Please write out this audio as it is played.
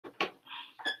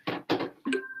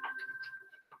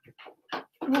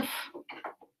Oof.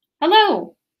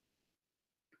 Hello.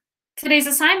 Today's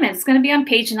assignment is going to be on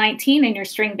page 19 in your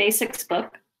String Basics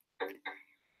book. Let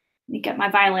me get my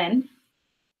violin.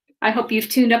 I hope you've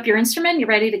tuned up your instrument. You're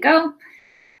ready to go.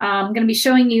 I'm going to be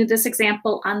showing you this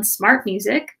example on smart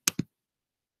music.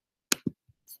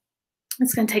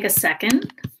 It's going to take a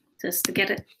second just to get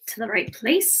it to the right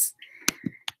place.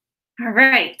 All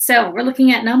right, so we're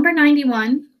looking at number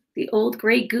 91, The Old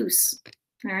Gray Goose.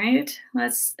 All right,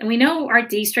 and we know our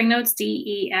D string notes, D,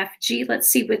 E, F, G. Let's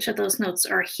see which of those notes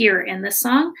are here in this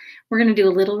song. We're going to do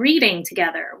a little reading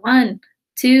together. 1,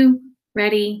 2,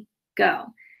 ready, go.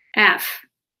 F,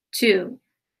 2,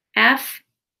 F,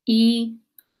 E,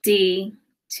 D,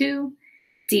 2,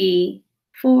 D,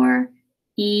 4,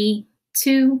 E,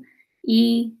 2,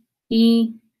 E,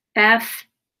 E, F,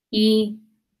 E,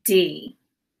 D,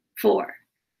 4,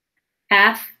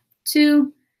 F,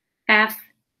 2, F,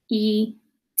 E,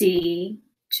 D,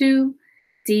 2,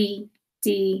 D,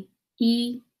 D,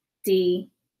 E, D,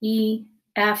 E,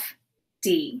 F,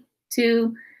 D,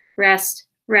 2, rest,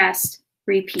 rest,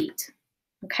 repeat.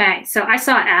 Okay, so I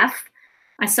saw F,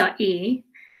 I saw E,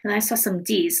 and I saw some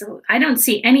Ds. So I don't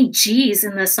see any Gs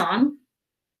in this song.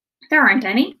 There aren't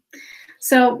any.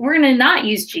 So we're going to not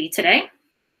use G today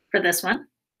for this one.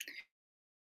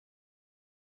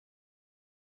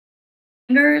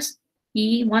 Fingers,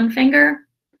 E, 1 finger,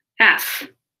 F.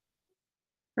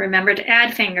 Remember to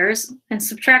add fingers and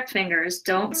subtract fingers.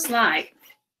 Don't slide.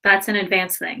 That's an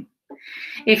advanced thing.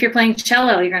 If you're playing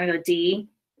cello, you're going to go D,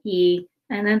 E,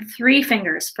 and then 3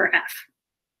 fingers for F.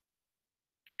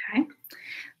 Okay.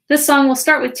 This song will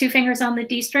start with 2 fingers on the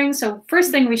D string. So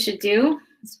first thing we should do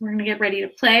is we're going to get ready to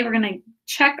play. We're going to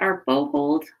check our bow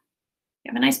hold.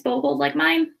 You have a nice bow hold like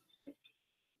mine?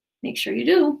 Make sure you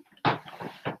do. Okay.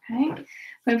 I'm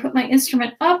going to put my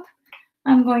instrument up.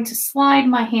 I'm going to slide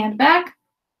my hand back.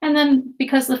 And then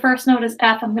because the first note is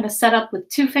F, I'm going to set up with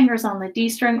 2 fingers on the D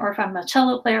string, or if I'm a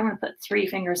cello player, I'm going to put 3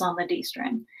 fingers on the D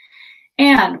string.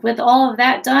 And with all of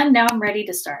that done, now I'm ready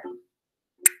to start.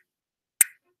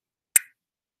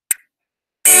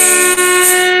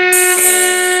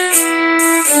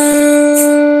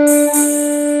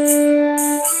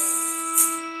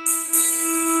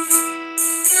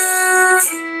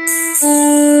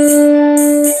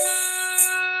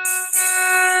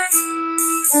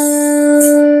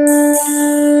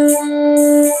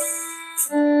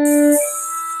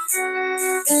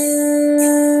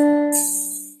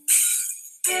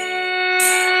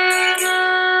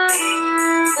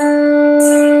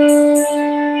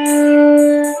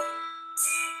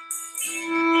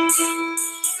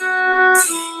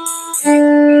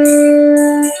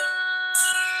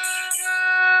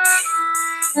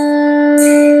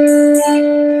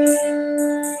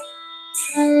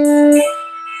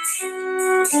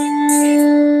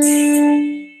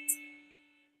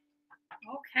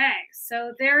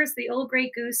 So there's The Old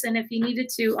Gray Goose, and if you needed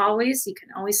to, you can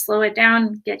always slow it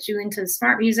down, get you into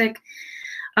smart music.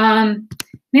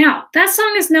 Now, that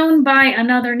song is known by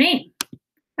another name.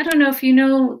 I don't know if you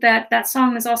know that that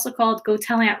song is also called Go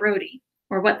Tell Aunt Rhody,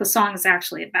 or what the song is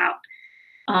actually about.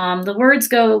 The words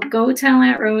go tell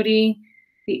Aunt Rhody,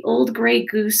 the old gray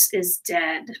goose is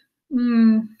dead.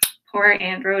 Poor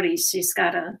Aunt Rhody, she's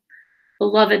got a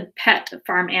beloved pet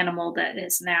farm animal that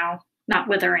is now not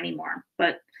with her anymore,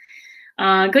 but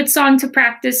good song to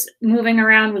practice moving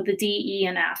around with the D, E,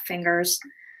 and F fingers.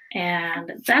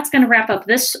 And that's going to wrap up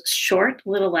this short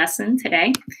little lesson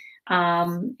today.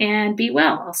 And be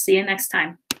well. I'll see you next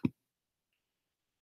time.